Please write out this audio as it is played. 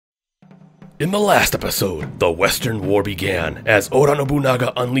In the last episode, the Western War began as Oda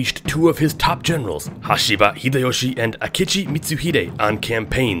Nobunaga unleashed two of his top generals, Hashiba Hideyoshi and Akechi Mitsuhide, on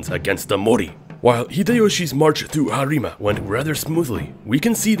campaigns against the Mori. While Hideyoshi's march through Harima went rather smoothly, we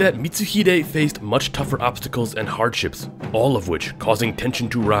can see that Mitsuhide faced much tougher obstacles and hardships, all of which causing tension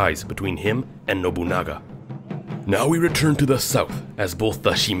to rise between him and Nobunaga. Now we return to the south, as both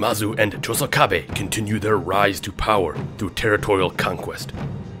the Shimazu and Chosokabe continue their rise to power through territorial conquest.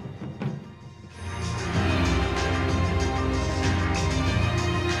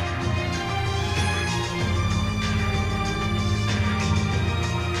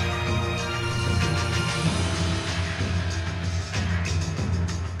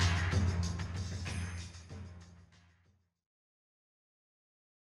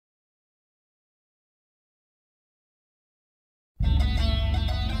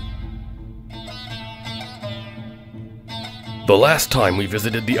 The last time we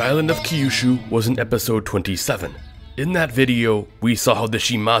visited the island of Kyushu was in episode 27. In that video, we saw how the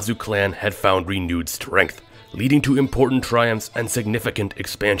Shimazu clan had found renewed strength, leading to important triumphs and significant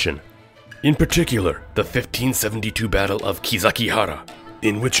expansion. In particular, the 1572 Battle of Kizakihara,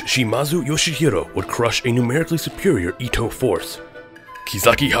 in which Shimazu Yoshihiro would crush a numerically superior Ito force.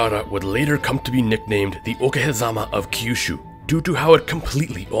 Kizakihara would later come to be nicknamed the Okehazama of Kyushu, due to how it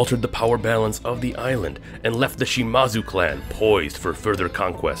completely altered the power balance of the island and left the Shimazu clan poised for further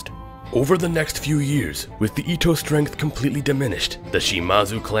conquest. Over the next few years, with the Ito strength completely diminished, the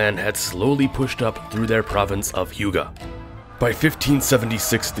Shimazu clan had slowly pushed up through their province of Hyuga. By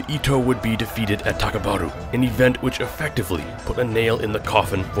 1576, the Ito would be defeated at Takabaru, an event which effectively put a nail in the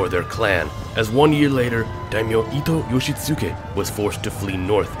coffin for their clan, as 1 year later, Daimyo Ito Yoshitsuke was forced to flee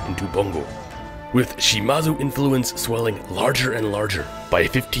north into Bongo. With Shimazu influence swelling larger and larger, by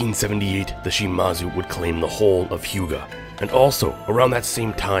 1578 the Shimazu would claim the whole of Hyuga, and also, around that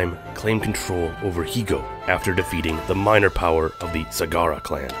same time, claim control over Higo after defeating the minor power of the Sagara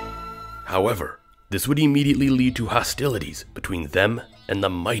clan. However, this would immediately lead to hostilities between them and the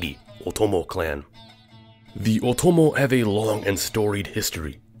mighty Otomo clan. The Otomo have a long and storied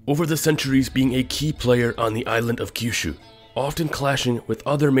history, over the centuries being a key player on the island of Kyushu, often clashing with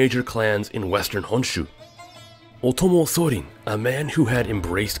other major clans in western Honshu. Otomo Sorin, a man who had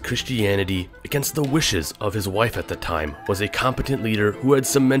embraced Christianity against the wishes of his wife at the time, was a competent leader who had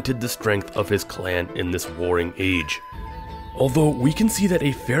cemented the strength of his clan in this warring age. Although we can see that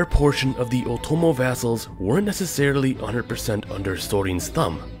a fair portion of the Otomo vassals weren't necessarily 100% under Sorin's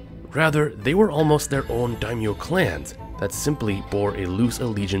thumb. Rather, they were almost their own daimyo clans that simply bore a loose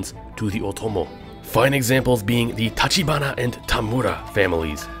allegiance to the Otomo. Fine examples being the Tachibana and Tamura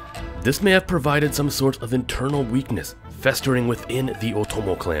families. This may have provided some sort of internal weakness festering within the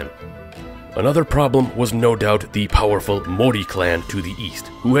Otomo clan. Another problem was no doubt the powerful Mori clan to the east,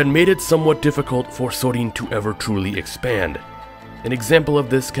 who had made it somewhat difficult for Sorin to ever truly expand. An example of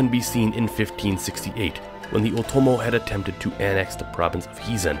this can be seen in 1568, when the Otomo had attempted to annex the province of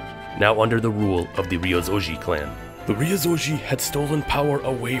Hizen, now under the rule of the Ryozoji clan. The Ryozoji had stolen power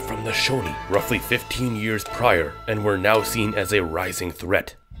away from the Shoni roughly 15 years prior and were now seen as a rising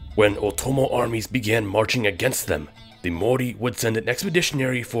threat. When Otomo armies began marching against them, the Mori would send an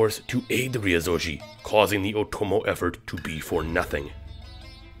expeditionary force to aid the Ryozoji, causing the Otomo effort to be for nothing.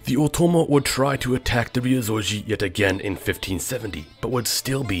 The Otomo would try to attack the Ryozoji yet again in 1570, but would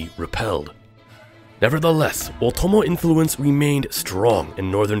still be repelled. Nevertheless, Otomo influence remained strong in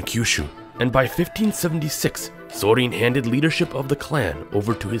northern Kyushu, and by 1576, Sorin handed leadership of the clan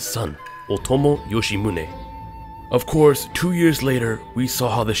over to his son, Otomo Yoshimune. Of course, 2 years later, we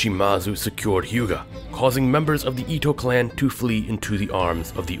saw how the Shimazu secured Hyuga, causing members of the Ito clan to flee into the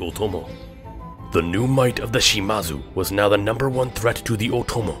arms of the Otomo. The new might of the Shimazu was now the #1 threat to the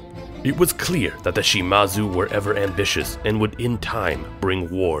Otomo. It was clear that the Shimazu were ever ambitious and would in time bring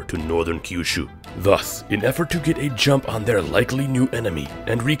war to northern Kyushu. Thus, in effort to get a jump on their likely new enemy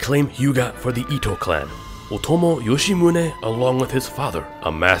and reclaim Hyuga for the Ito clan, Otomo Yoshimune, along with his father,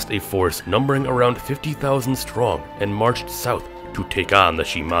 amassed a force numbering around 50,000 strong and marched south to take on the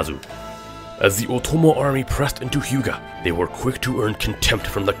Shimazu. As the Otomo army pressed into Hyuga, they were quick to earn contempt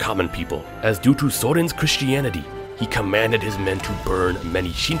from the common people, as due to Sorin's Christianity, he commanded his men to burn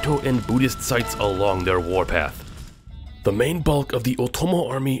many Shinto and Buddhist sites along their warpath. The main bulk of the Otomo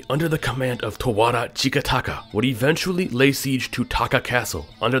army under the command of Towara Chikataka would eventually lay siege to Taka Castle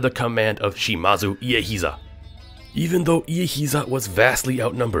under the command of Shimazu Iehiza. Even though Iehiza was vastly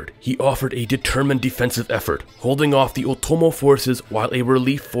outnumbered, he offered a determined defensive effort, holding off the Otomo forces while a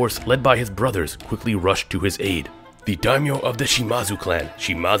relief force led by his brothers quickly rushed to his aid. The daimyo of the Shimazu clan,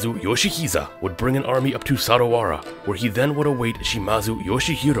 Shimazu Yoshihiza, would bring an army up to Sarawara, where he then would await Shimazu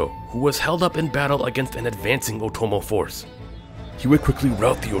Yoshihiro, who was held up in battle against an advancing Otomo force. He would quickly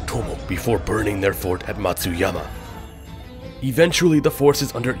rout the Otomo before burning their fort at Matsuyama. Eventually, the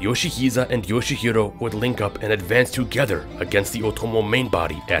forces under Yoshihiza and Yoshihiro would link up and advance together against the Otomo main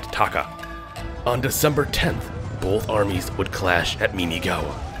body at Taka. On December 10th, both armies would clash at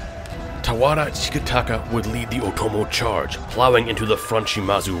Mimigawa. Tawara Chikataka would lead the Otomo charge, plowing into the front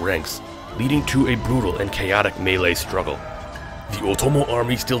Shimazu ranks, leading to a brutal and chaotic melee struggle. The Otomo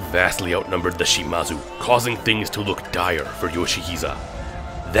army still vastly outnumbered the Shimazu, causing things to look dire for Yoshihiza.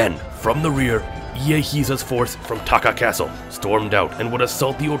 Then, from the rear, Iehiza's force from Taka Castle stormed out and would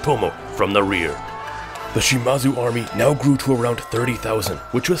assault the Otomo from the rear. The Shimazu army now grew to around 30,000,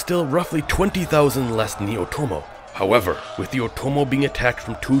 which was still roughly 20,000 less than the Otomo. However, with the Otomo being attacked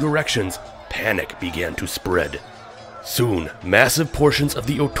from two directions, panic began to spread. Soon, massive portions of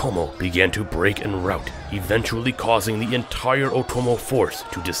the Otomo began to break and rout, eventually causing the entire Otomo force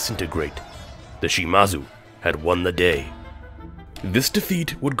to disintegrate. The Shimazu had won the day. This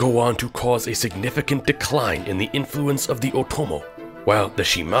defeat would go on to cause a significant decline in the influence of the Otomo, while the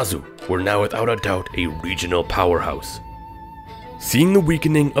Shimazu were now without a doubt a regional powerhouse. Seeing the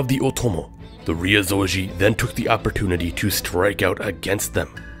weakening of the Otomo, the Ryozoji then took the opportunity to strike out against them,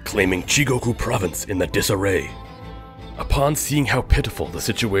 claiming Shikoku province in the disarray. Upon seeing how pitiful the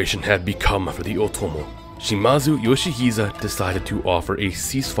situation had become for the Otomo, Shimazu Yoshihiza decided to offer a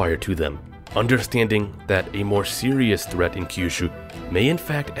ceasefire to them, understanding that a more serious threat in Kyushu may in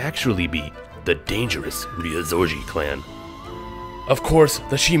fact actually be the dangerous Ryozoji clan. Of course,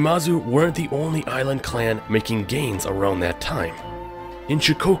 the Shimazu weren't the only island clan making gains around that time. In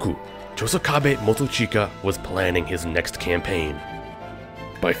Shikoku, Chosokabe Motochika was planning his next campaign.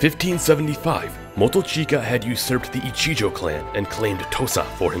 By 1575, Motochika had usurped the Ichijo clan and claimed Tosa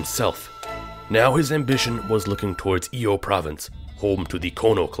for himself. Now his ambition was looking towards Iyo province, home to the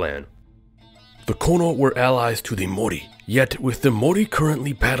Kono clan. The Kono were allies to the Mori, yet with the Mori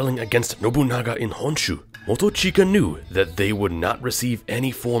currently battling against Nobunaga in Honshu, Motochika knew that they would not receive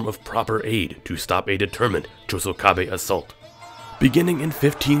any form of proper aid to stop a determined Chosokabe assault. Beginning in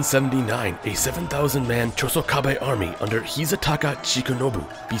 1579, a 7,000-man Chosokabe army under Hizataka Chikunobu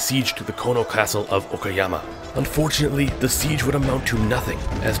besieged the Kono castle of Okayama. Unfortunately, the siege would amount to nothing,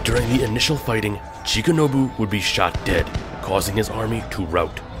 as during the initial fighting, Chikunobu would be shot dead, causing his army to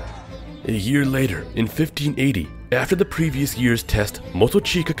rout. A year later, in 1580, after the previous year's test,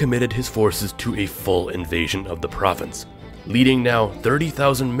 Motochika committed his forces to a full invasion of the province, leading now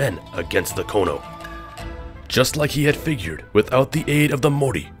 30,000 men against the Kono. Just like he had figured, without the aid of the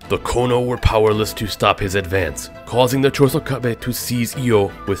Mori, the Kono were powerless to stop his advance, causing the Chosokabe to seize Iyo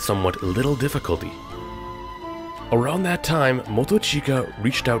with somewhat little difficulty. Around that time, Motochika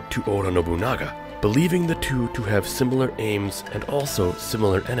reached out to Oda Nobunaga, believing the two to have similar aims and also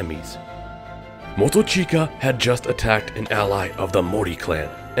similar enemies. Motochika had just attacked an ally of the Mori clan,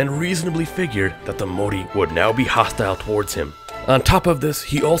 and reasonably figured that the Mori would now be hostile towards him. On top of this,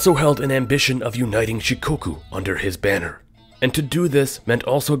 he also held an ambition of uniting Shikoku under his banner. And to do this meant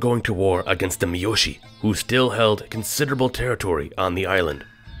also going to war against the Miyoshi, who still held considerable territory on the island.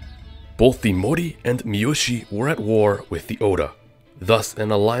 Both the Mori and Miyoshi were at war with the Oda. Thus,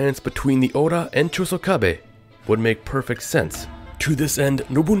 an alliance between the Oda and Chosokabe would make perfect sense. To this end,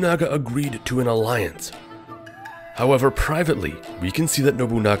 Nobunaga agreed to an alliance. However, privately, we can see that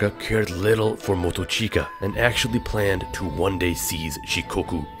Nobunaga cared little for Motochika and actually planned to one day seize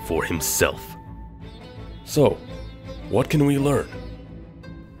Shikoku for himself. So, what can we learn?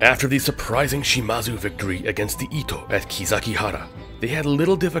 After the surprising Shimazu victory against the Ito at Kizakihara, they had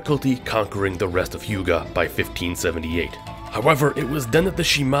little difficulty conquering the rest of Hyuga by 1578. However, it was then that the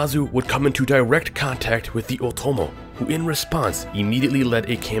Shimazu would come into direct contact with the Otomo, who in response immediately led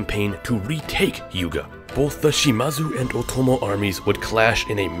a campaign to retake Hyuga. Both the Shimazu and Otomo armies would clash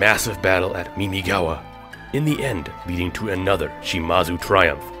in a massive battle at Mimigawa, in the end leading to another Shimazu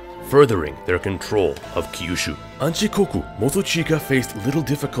triumph, furthering their control of Kyushu. On Shikoku, Motochika faced little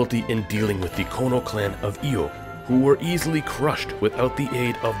difficulty in dealing with the Kono clan of Iyo, who were easily crushed without the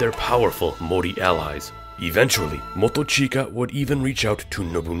aid of their powerful Mori allies. Eventually, Motochika would even reach out to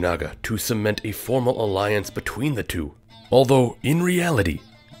Nobunaga to cement a formal alliance between the two, although in reality,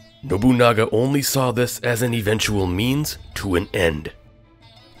 Nobunaga only saw this as an eventual means to an end.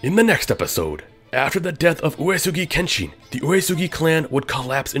 In the next episode, after the death of Uesugi Kenshin, the Uesugi clan would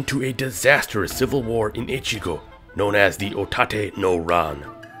collapse into a disastrous civil war in Echigo, known as the Otate no Ran.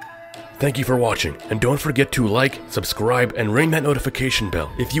 Thank you for watching, and don't forget to like, subscribe, and ring that notification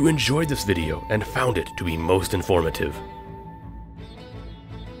bell if you enjoyed this video and found it to be most informative.